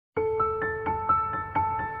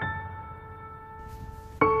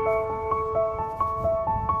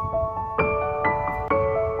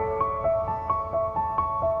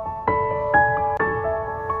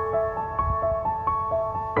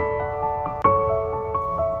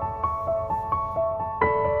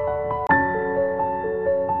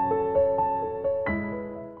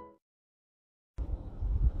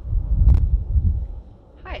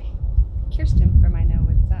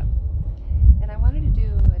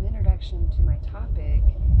introduction to my topic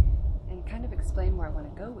and kind of explain where I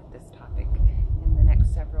want to go with this topic in the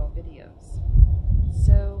next several videos.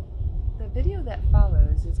 So the video that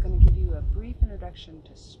follows is going to give you a brief introduction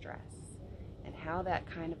to stress and how that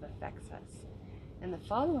kind of affects us. And the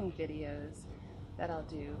following videos that I'll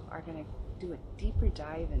do are going to do a deeper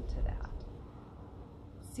dive into that.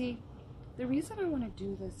 See, the reason I want to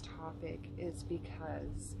do this topic is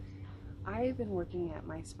because I've been working at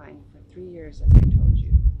my spine for 3 years, as I told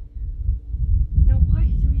you. Now, why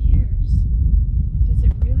 3 years? Does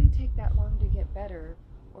it really take that long to get better,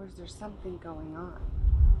 or is there something going on?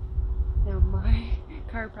 Now, my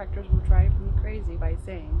chiropractors will drive me crazy by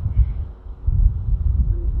saying,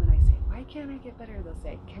 when I say, why can't I get better? They'll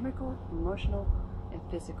say chemical, emotional, and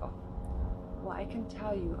physical. Well, I can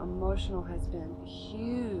tell you, emotional has been a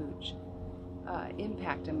huge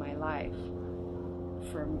impact in my life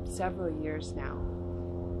for several years now,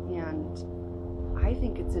 and I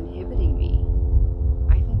think it's inhibiting me.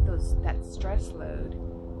 I think that stress load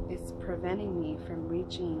is preventing me from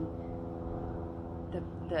reaching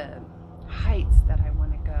the heights that I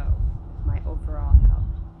want to go with my overall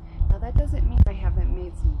health. Now, that doesn't mean I haven't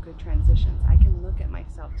made some good transitions. I can look at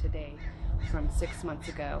myself today from 6 months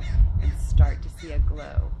ago and start to see a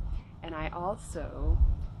glow, and I also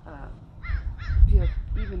feel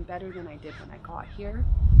even better than I did when I got here,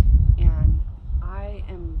 and I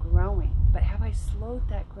am growing. But have I slowed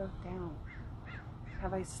that growth down?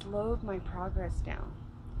 Have I slowed my progress down?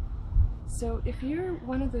 So if you're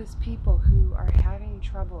one of those people who are having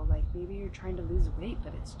trouble, like maybe you're trying to lose weight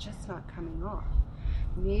but it's just not coming off,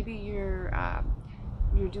 maybe you're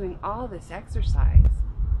doing all this exercise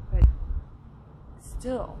but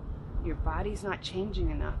still your body's not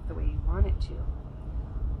changing enough the way you want it to.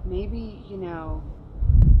 Maybe,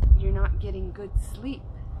 you're not getting good sleep.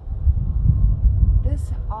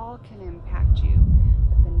 This all can impact you,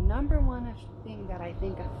 but the number one thing that I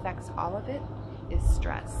think affects all of it is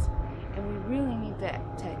stress. And we really need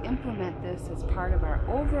to implement this as part of our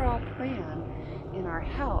overall plan in our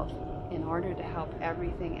health in order to help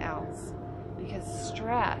everything else. Because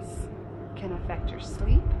stress can affect your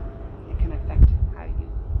sleep, it can affect how you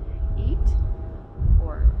eat,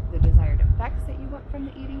 or the desired effects that you want from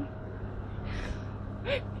the eating.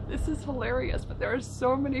 This is hilarious, but there are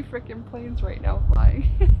so many freaking planes right now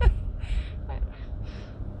flying. I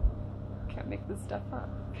can't make this stuff up.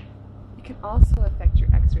 It can also affect your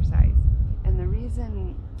exercise. And the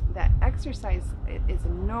reason that exercise is a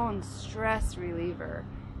known stress reliever,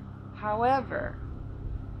 however,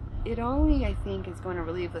 it only, I think, is going to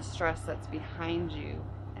relieve the stress that's behind you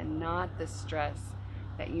and not the stress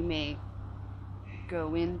that you may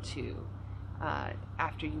go into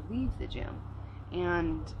after you leave the gym.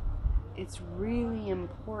 And it's really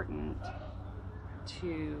important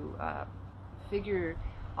to figure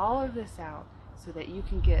all of this out so that you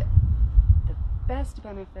can get the best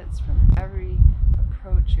benefits from every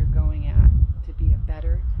approach you're going at to be a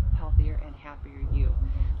better, healthier, and happier you.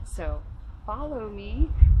 So follow me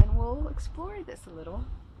and we'll explore this a little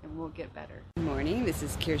and we'll get better. Good morning, this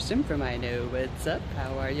is Kirsten from I Know What's Up.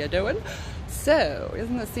 How are you doing? So,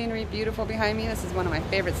 isn't the scenery beautiful behind me? This is one of my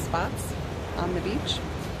favorite spots on the beach.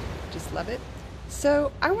 Just love it.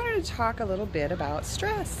 So I wanted to talk a little bit about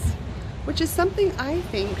stress, which is something I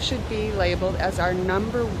think should be labeled as our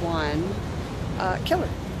number one killer.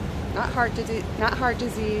 Not heart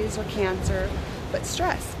disease or cancer, but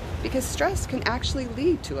stress, because stress can actually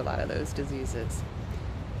lead to a lot of those diseases.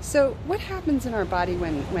 So what happens in our body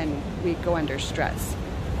when we go under stress?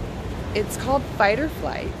 It's called fight or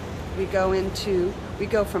flight. We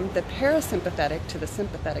go from the parasympathetic to the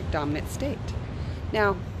sympathetic dominant state.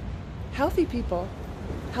 Now, healthy people,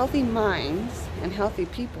 healthy minds, and healthy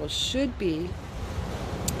people should be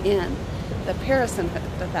in the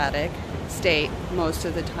parasympathetic state most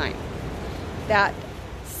of the time. That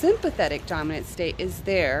sympathetic dominant state is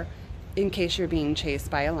there in case you're being chased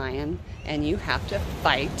by a lion and you have to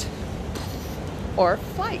fight or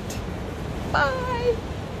flight. Bye!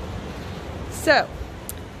 So,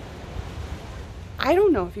 I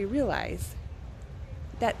don't know if you realize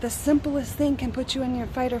that the simplest thing can put you in your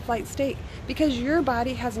fight or flight state, because your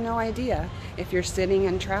body has no idea if you're sitting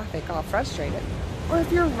in traffic all frustrated or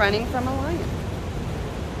if you're running from a lion.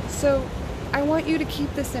 So I want you to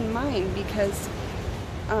keep this in mind, because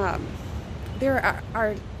there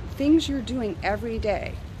are things you're doing every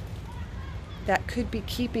day that could be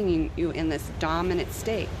keeping you in this dominant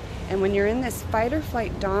state. And when you're in this fight or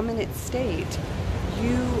flight dominant state,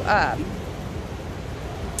 you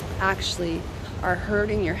actually are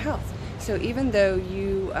hurting your health. So even though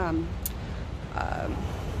you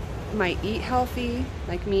might eat healthy,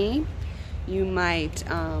 like me, you might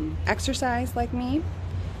exercise like me,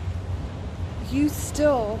 you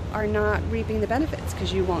still are not reaping the benefits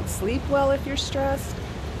because you won't sleep well if you're stressed.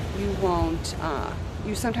 You won't,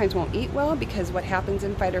 you sometimes won't eat well because what happens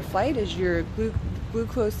in fight or flight is your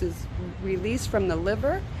glucose is released from the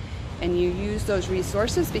liver, and you use those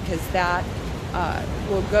resources because that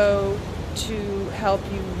will go to help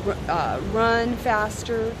you run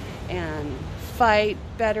faster and fight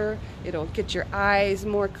better. It'll get your eyes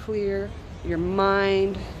more clear, your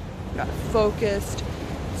mind focused.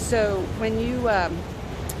 So when you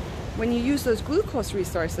use those glucose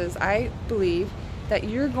resources, I believe that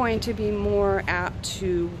you're going to be more apt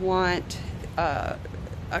to want a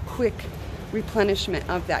quick replenishment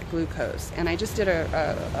of that glucose. And I just did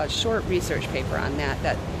a short research paper on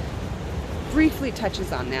that briefly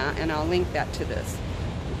touches on that, and I'll link that to this.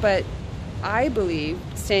 But I believe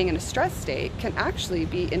staying in a stress state can actually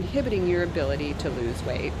be inhibiting your ability to lose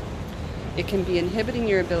weight. It can be inhibiting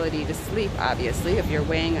your ability to sleep, obviously, if you're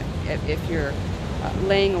laying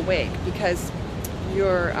awake, because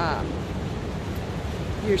your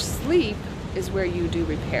sleep is where you do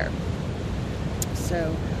repair.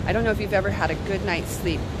 So I don't know if you've ever had a good night's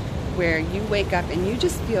sleep where you wake up and you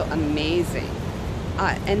just feel amazing.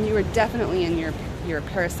 And you are definitely in your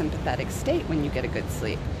parasympathetic state when you get a good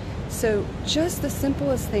sleep. So just the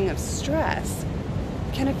simplest thing of stress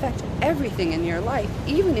can affect everything in your life,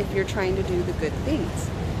 even if you're trying to do the good things.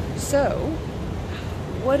 So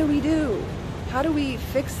what do we do? How do we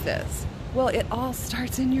fix this? Well, it all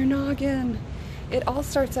starts in your noggin. It all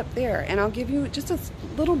starts up there. And I'll give you just a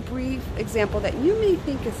little brief example that you may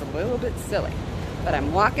think is a little bit silly. But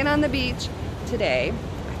I'm walking on the beach today.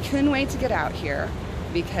 I couldn't wait to get out here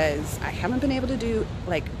because I haven't been able to do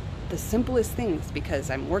like the simplest things because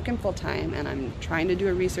I'm working full time and I'm trying to do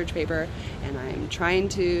a research paper and I'm trying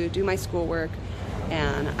to do my schoolwork,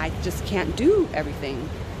 and I just can't do everything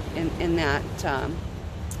in that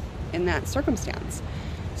circumstance.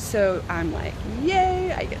 So I'm like,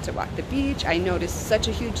 yay, I get to walk the beach. I notice such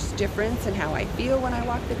a huge difference in how I feel when I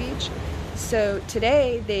walk the beach. So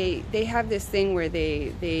today they have this thing where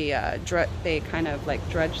they kind of like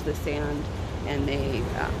dredge the sand, and they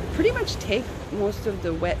pretty much take most of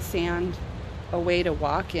the wet sand away to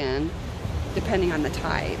walk in, depending on the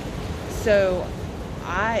tide. So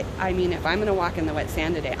I mean, if I'm going to walk in the wet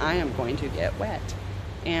sand today, I am going to get wet.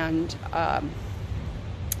 And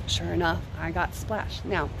sure enough, I got splashed.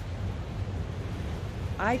 Now,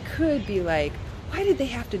 I could be like, why did they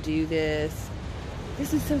have to do this?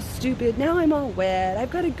 This is so stupid. Now I'm all wet.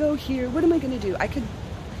 I've got to go here. What am I going to do? I could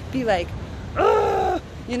be like, ugh,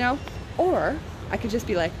 you know? Or I could just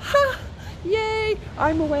be like, ha, yay,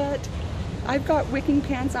 I'm wet. I've got wicking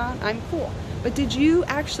pants on. I'm cool. But did you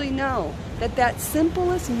actually know that that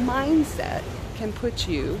simplest mindset can put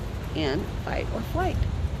you in fight or flight?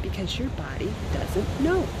 Because your body doesn't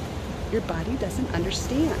know. Your body doesn't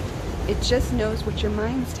understand. It just knows what your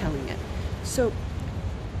mind's telling it. So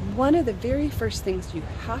one of the very first things you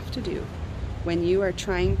have to do when you are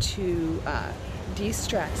trying to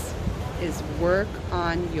de-stress is work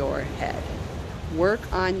on your head.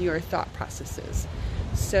 Work on your thought processes.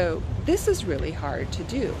 So this is really hard to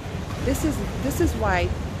do. This is why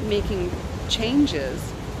making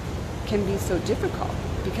changes can be so difficult,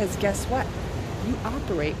 because guess what? You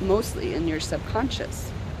operate mostly in your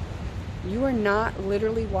subconscious. You are not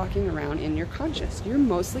literally walking around in your conscious. You're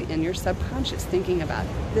mostly in your subconscious, thinking about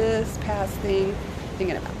this past thing,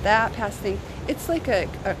 thinking about that past thing. It's like a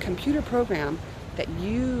computer program that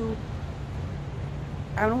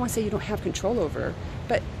I don't want to say you don't have control over,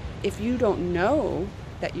 but if you don't know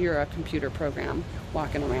that you're a computer program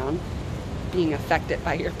walking around being affected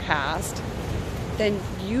by your past, then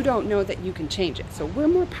you don't know that you can change it. So we're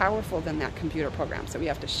more powerful than that computer program. So we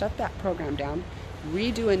have to shut that program down,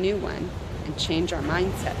 redo a new one, and change our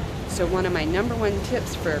mindset. So one of my number one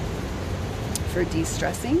tips for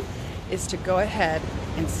de-stressing is to go ahead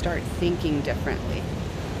and start thinking differently.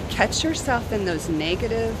 Catch yourself in those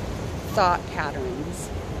negative thought patterns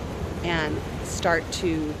and start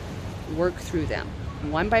to work through them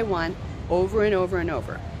one by one, over and over and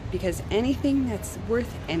over. Because anything that's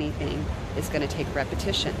worth anything is going to take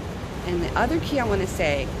repetition. And the other key I want to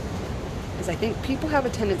say is I think people have a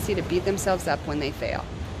tendency to beat themselves up when they fail.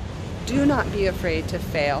 Do not be afraid to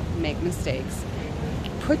fail, make mistakes.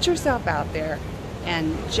 Put yourself out there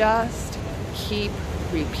and just keep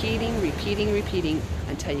repeating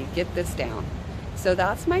until you get this down. So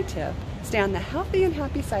that's my tip. Stay on the healthy and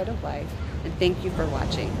happy side of life. And thank you for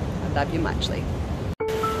watching. I love you muchly.